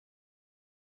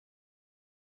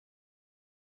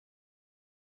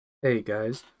Hey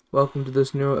guys, welcome to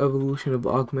this NeuroEvolution of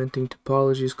Augmenting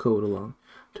Topologies code along.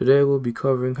 Today we'll be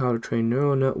covering how to train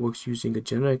neural networks using a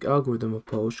genetic algorithm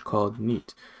approach called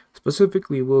NEAT.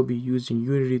 Specifically, we'll be using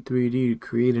Unity 3D to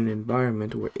create an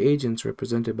environment where agents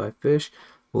represented by fish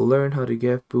will learn how to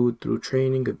get food through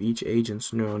training of each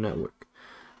agent's neural network.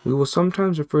 We will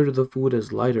sometimes refer to the food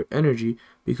as light or energy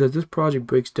because this project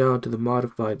breaks down to the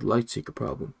modified light seeker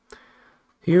problem.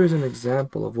 Here is an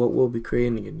example of what we'll be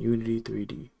creating in Unity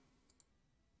 3D.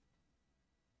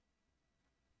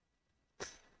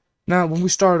 Now, when we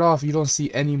start off, you don't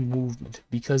see any movement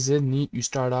because in NEAT you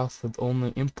start off with only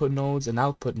input nodes and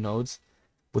output nodes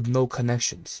with no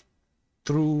connections.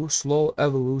 Through slow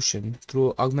evolution,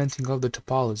 through augmenting of the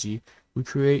topology, we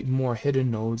create more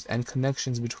hidden nodes and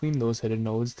connections between those hidden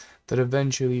nodes that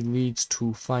eventually leads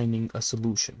to finding a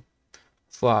solution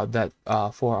for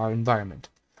our environment.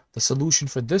 The solution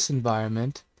for this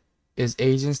environment is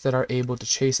agents that are able to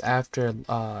chase after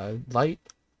light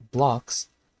blocks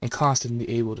and constantly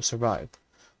able to survive.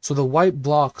 So the white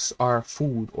blocks are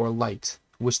food or light,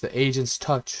 which the agents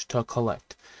touch to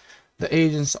collect. The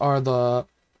agents are the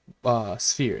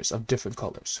spheres of different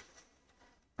colors.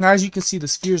 Now, as you can see, the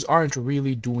spheres aren't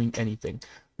really doing anything.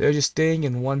 They're just staying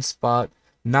in one spot,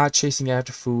 not chasing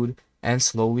after food, and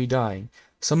slowly dying.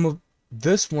 Some of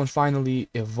this one finally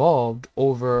evolved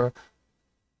over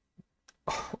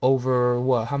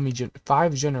what? How many?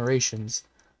 5 generations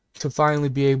to finally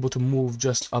be able to move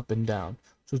just up and down.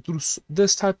 So through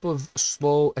this type of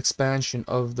slow expansion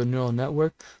of the neural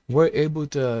network, we're able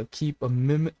to keep a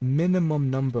minimum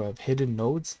number of hidden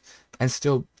nodes and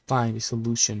still find a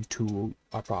solution to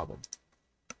our problem.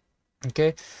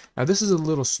 Okay, now this is a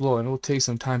little slow and it will take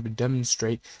some time to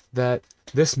demonstrate that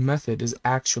this method is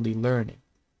actually learning.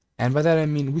 And by that I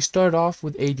mean we start off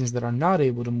with agents that are not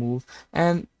able to move,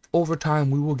 and over time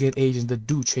we will get agents that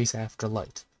do chase after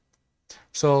light.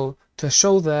 So to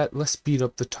show that, let's speed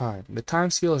up the time. The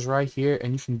time scale is right here,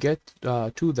 and you can get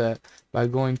to that by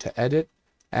going to Edit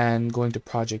and going to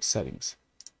Project Settings.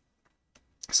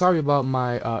 Sorry about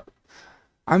my,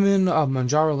 I'm in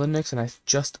Manjaro Linux, and I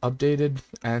just updated,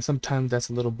 and sometimes that's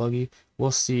a little buggy.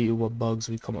 We'll see what bugs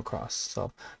we come across.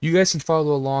 So you guys can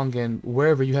follow along, and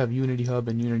wherever you have Unity Hub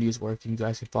and Unity is working, you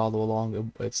guys can follow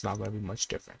along. It's not going to be much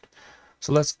different.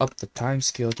 So let's up the time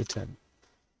scale to 10.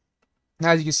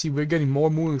 Now, as you can see, we're getting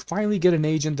more movement. We finally get an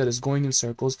agent that is going in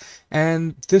circles,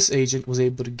 and this agent was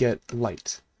able to get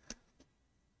light.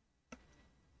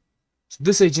 So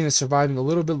this agent is surviving a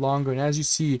little bit longer, and as you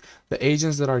see, the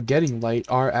agents that are getting light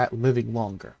are at living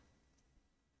longer.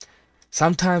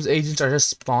 Sometimes agents are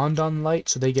just spawned on light,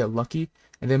 so they get lucky,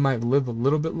 and they might live a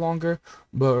little bit longer,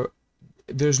 but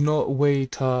there's no way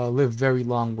to live very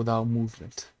long without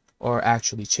movement, or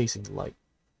actually chasing the light.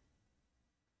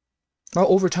 Now,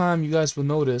 over time, you guys will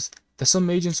notice that some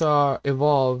agents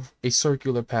evolve a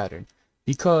circular pattern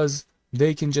because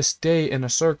they can just stay in a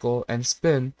circle and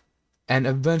spin, and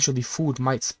eventually food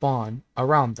might spawn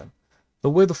around them. The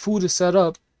way the food is set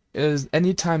up is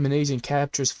anytime an agent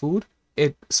captures food,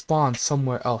 it spawns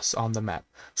somewhere else on the map.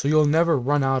 So you'll never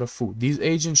run out of food. These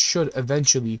agents should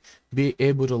eventually be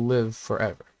able to live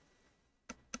forever.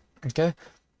 Okay?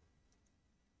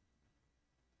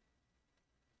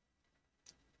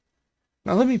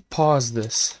 Now let me pause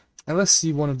this, and let's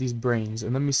see one of these brains,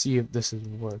 and let me see if this is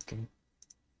working.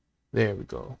 There we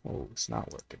go. Oh, it's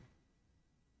not working.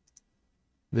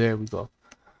 There we go.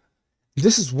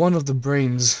 This is one of the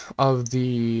brains of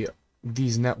these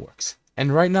networks.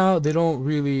 And right now, they don't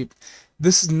really...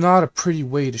 This is not a pretty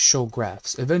way to show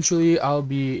graphs. Eventually, I'll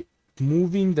be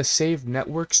moving the saved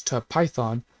networks to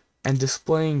Python and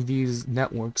displaying these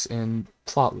networks in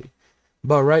Plotly.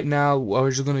 But right now,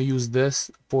 we're just going to use this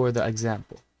for the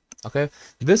example. Okay,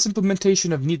 this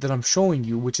implementation of NEAT that I'm showing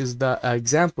you, which is the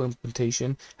example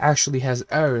implementation, actually has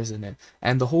errors in it.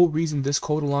 And the whole reason this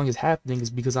code along is happening is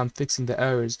because I'm fixing the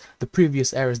errors, the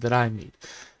previous errors that I made.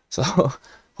 So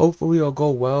hopefully it'll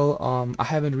go well. I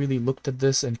haven't really looked at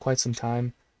this in quite some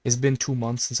time. It's been 2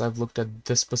 months since I've looked at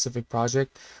this specific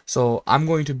project. So I'm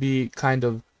going to be kind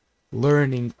of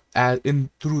learning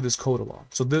through this code along.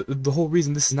 So the whole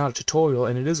reason this is not a tutorial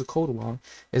and it is a code along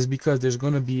is because there's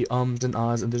going to be and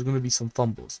ahs and there's going to be some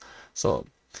fumbles. So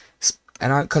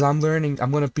because I'm learning, I'm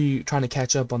going to be trying to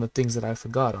catch up on the things that I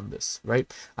forgot on this,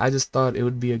 right? I just thought it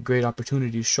would be a great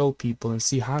opportunity to show people and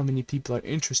see how many people are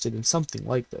interested in something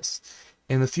like this.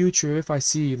 In the future, if I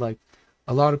see like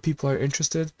a lot of people are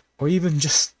interested, or even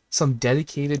just some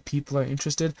dedicated people are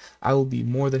interested, I will be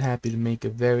more than happy to make a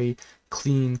very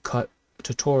clean-cut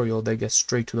tutorial that gets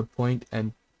straight to the point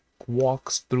and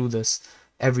walks through this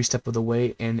every step of the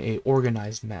way in a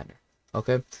organized manner.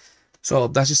 Okay, So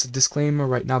that's just a disclaimer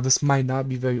right now. This might not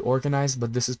be very organized,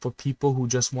 but this is for people who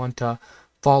just want to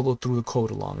follow through the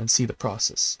code along and see the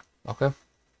process. Okay?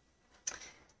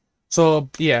 So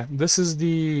yeah, this is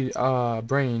the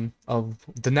brain of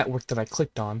the network that I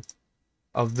clicked on,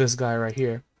 of this guy right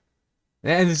here.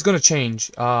 And it's going to change.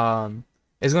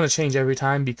 It's going to change every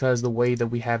time because the way that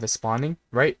we have it spawning,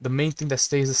 right? The main thing that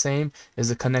stays the same is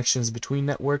the connections between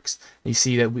networks. You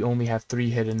see that we only have 3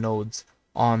 hidden nodes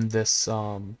on this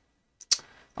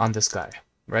guy,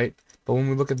 right? But when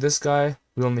we look at this guy,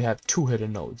 we only have 2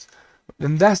 hidden nodes.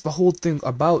 And that's the whole thing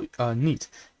about Neat.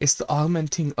 It's the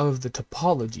augmenting of the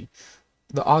topology,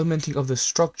 the augmenting of the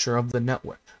structure of the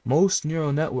network. Most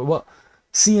neural network, well,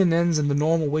 CNNs and the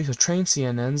normal way to train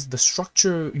CNNs, the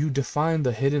structure, you define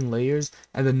the hidden layers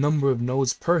and the number of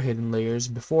nodes per hidden layers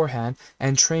beforehand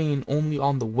and train only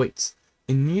on the weights.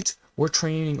 In Neat, we're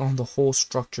training on the whole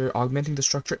structure, augmenting the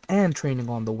structure and training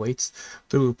on the weights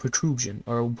through protrusion,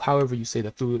 or however you say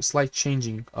that, through a slight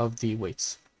changing of the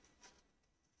weights.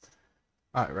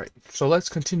 Alright, so let's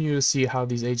continue to see how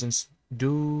these agents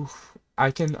do.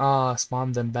 I can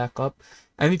spawn them back up.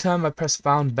 Anytime I press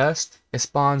found best, it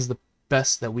spawns the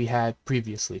best that we had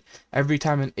previously. Every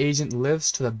time an agent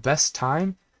lives to the best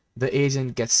time, the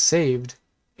agent gets saved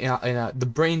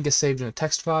the brain gets saved in a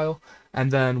text file,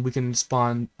 and then we can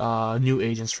spawn new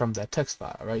agents from that text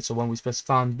file, right? So when we press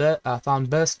found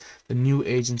best, the new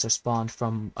agents are spawned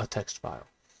from a text file.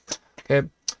 Okay,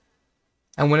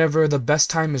 and whenever the best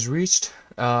time is reached,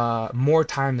 more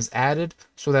time is added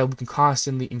so that we can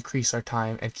constantly increase our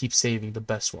time and keep saving the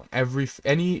best one.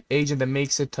 Any agent that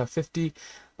makes it to 50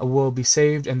 will be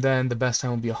saved, and then the best time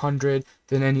will be 100.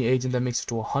 Then any agent that makes it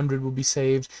to 100 will be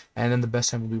saved, and then the best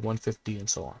time will be 150, and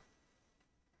so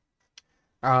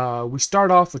on. We start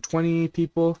off with 20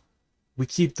 people. We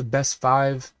keep the best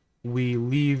 5. We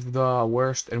leave the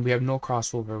worst, and we have no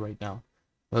crossover right now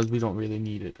because we don't really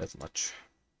need it as much.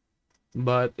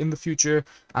 But in the future,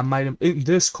 in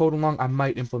this code along, I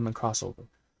might implement crossover.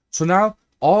 So now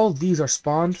all these are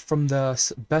spawned from the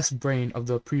best brain of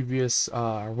the previous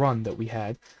run that we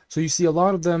had. So you see a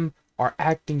lot of them are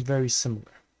acting very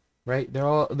similar, right?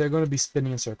 They're going to be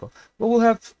spinning in a circle.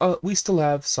 But we still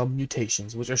have some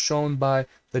mutations, which are shown by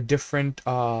the different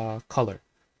color,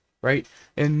 right?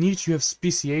 In Neat, you have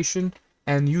speciation,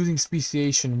 and using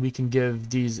speciation, we can give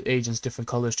these agents different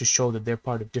colors to show that they're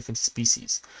part of different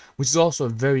species, which is also a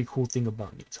very cool thing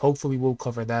about Neat. Hopefully, we'll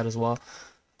cover that as well.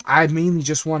 I mainly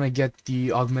just want to get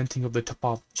the augmenting of the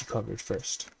topology covered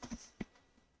first.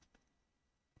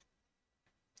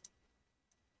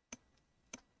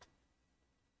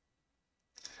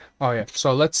 Oh yeah,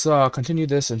 so let's continue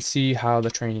this and see how the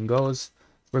training goes.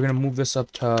 We're going to move this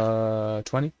up to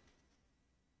 20,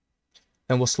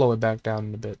 and we'll slow it back down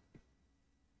in a bit.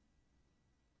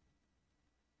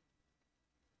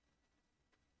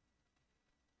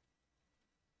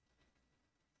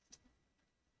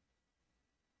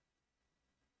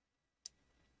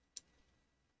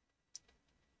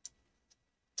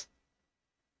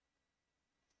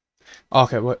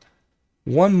 Okay,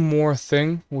 one more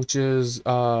thing, which is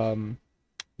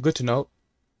good to note.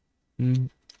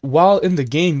 While in the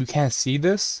game you can't see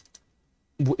this,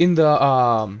 in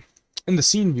the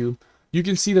scene view, you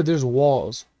can see that there's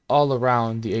walls all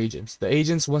around the agents. The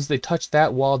agents, once they touch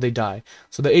that wall, they die.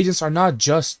 So the agents are not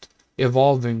just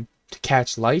evolving to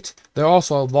catch light; they're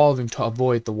also evolving to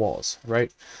avoid the walls,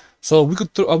 right? So we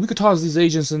could toss these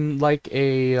agents in like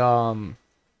a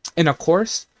in a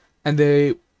course, and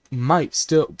they might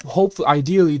still, hopefully,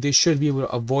 ideally, they should be able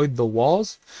to avoid the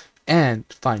walls and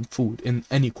find food in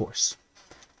any course.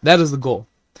 That is the goal.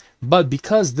 But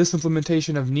because this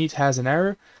implementation of Neat has an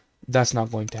error, that's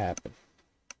not going to happen.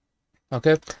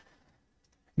 Okay?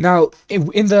 Now,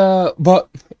 but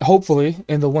hopefully,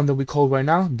 in the one that we code right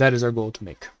now, that is our goal to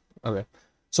make. Okay.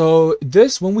 So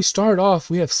this, when we start off,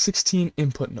 we have 16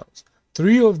 input nodes.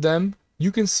 3 of them,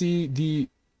 you can see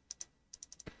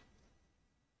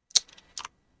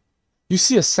you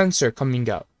see a sensor coming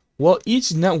out. Well,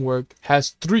 each network has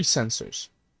 3 sensors.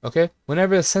 Okay,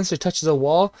 whenever a sensor touches a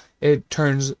wall, it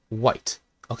turns white.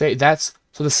 Okay,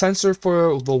 so the sensor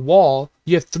for the wall,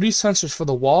 you have 3 sensors for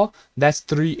the wall. That's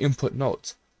 3 input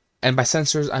nodes, and by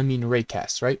sensors I mean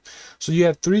raycasts, right? So you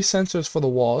have 3 sensors for the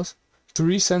walls,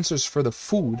 3 sensors for the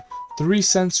food, 3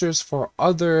 sensors for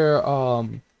other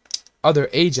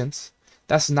agents.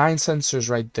 That's 9 sensors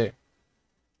right there.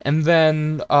 And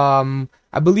then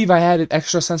I believe I added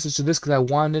extra sensors to this because I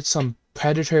wanted some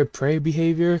predator-prey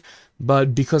behavior,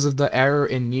 but because of the error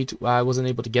in Neat, I wasn't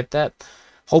able to get that.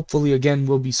 Hopefully, again,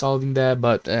 we'll be solving that,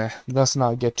 but let's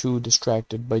not get too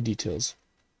distracted by details.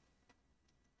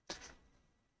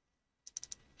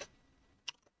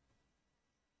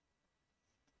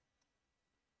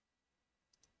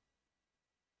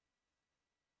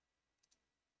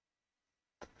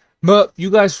 But you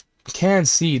guys can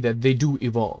see that they do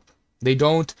evolve. They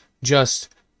don't just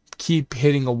keep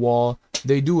hitting a wall.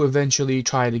 They do eventually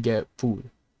try to get food.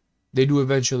 They do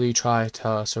eventually try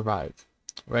to survive,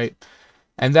 right?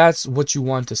 And that's what you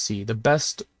want to see. The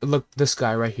best, look, this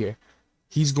guy right here.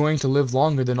 He's going to live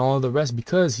longer than all of the rest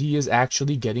because he is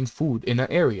actually getting food in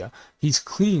an area. He's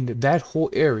cleaned that whole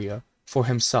area for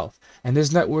himself. And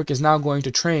this network is now going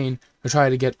to train to try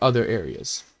to get other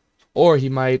areas. Or he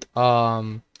might,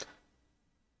 no,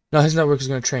 his network is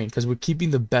going to train because we're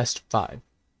keeping the best 5.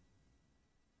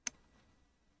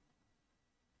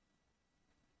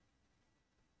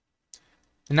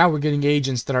 And now we're getting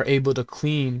agents that are able to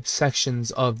clean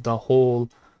sections of the whole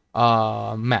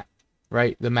map,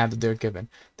 right? The map that they're given.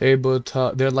 They're able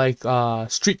to, they're like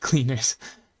street cleaners,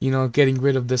 you know, getting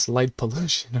rid of this light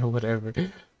pollution or whatever.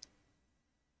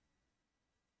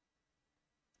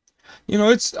 You know,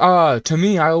 it's to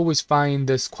me, I always find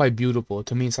this quite beautiful.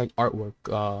 To me, it's like artwork,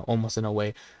 almost in a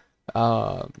way.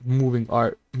 Moving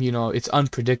art, you know, it's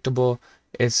unpredictable.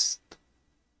 It's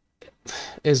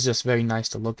just very nice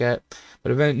to look at.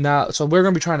 But now, so we're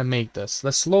gonna be trying to make this.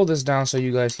 Let's slow this down so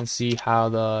you guys can see how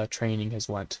the training has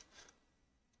went.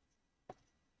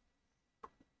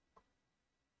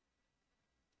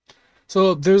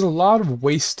 So there's a lot of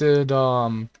wasted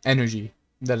energy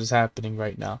that is happening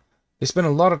right now. They spend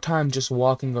a lot of time just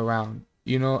walking around,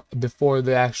 you know, before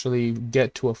they actually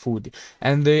get to a food.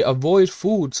 And they avoid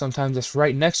food sometimes that's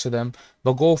right next to them,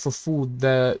 but go for food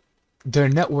that their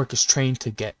network is trained to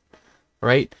get,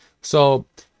 right? So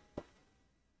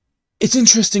it's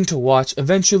interesting to watch.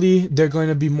 Eventually, they're going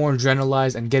to be more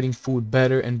adrenalized and getting food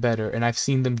better and better. And I've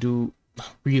seen them do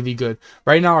really good.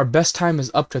 Right now, our best time is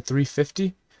up to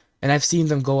 350. And I've seen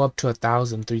them go up to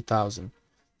 1,000, 3,000.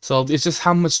 So it's just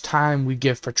how much time we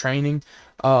give for training.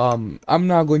 I'm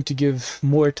not going to give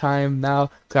more time now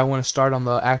because I want to start on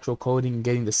the actual coding and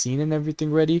getting the scene and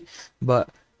everything ready. But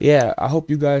yeah, I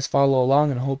hope you guys follow along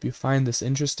and I hope you find this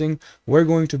interesting. We're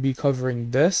going to be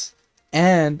covering this,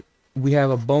 and we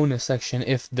have a bonus section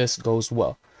if this goes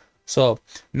well. So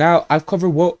now I've covered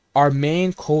what our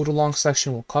main code along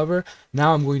section will cover.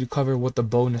 Now I'm going to cover what the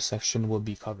bonus section will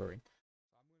be covering.